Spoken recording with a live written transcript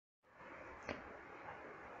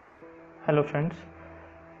Hello friends,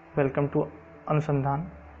 welcome to Anusandhan.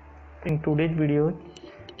 In today's video,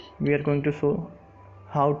 we are going to show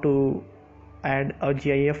how to add a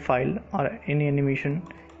GIF file or any animation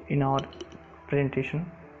in our presentation.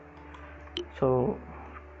 So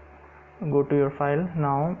go to your file.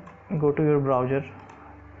 Now go to your browser,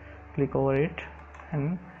 click over it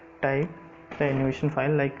and type the animation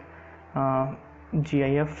file like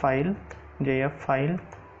GIF file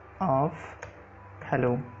of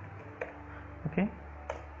hello. Okay,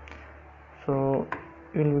 so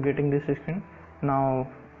you will be getting this screen. Now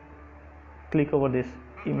click over this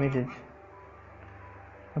images.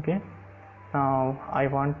 Okay, now I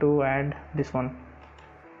want to add this one.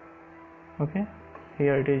 Okay,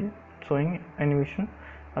 here it is showing animation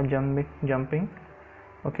of jumping.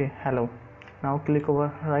 Okay, hello. Now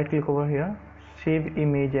right click over here, save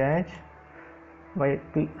image as, by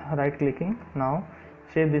right clicking. Now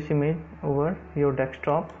save this image over your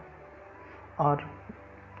desktop or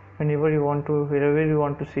wherever you want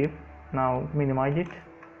to save. Now minimize it,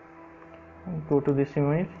 go to this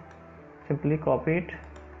image, simply copy it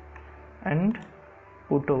and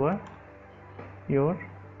put over your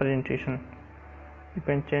presentation. You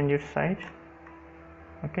can change its size.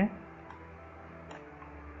 Okay,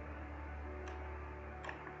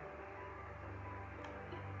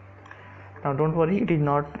 now don't worry, it is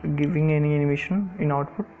not giving any animation in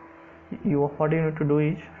output. What you need to do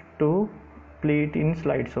is to play it in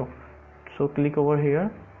slideshow. So click over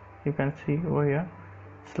here, you can see over here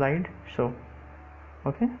slide show.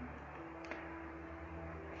 Okay,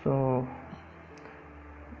 so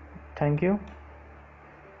thank you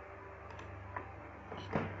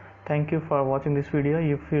for watching this video.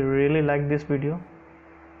 If you really like this video,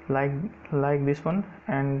 like this one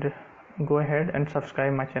and go ahead and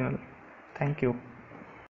subscribe my channel. Thank you.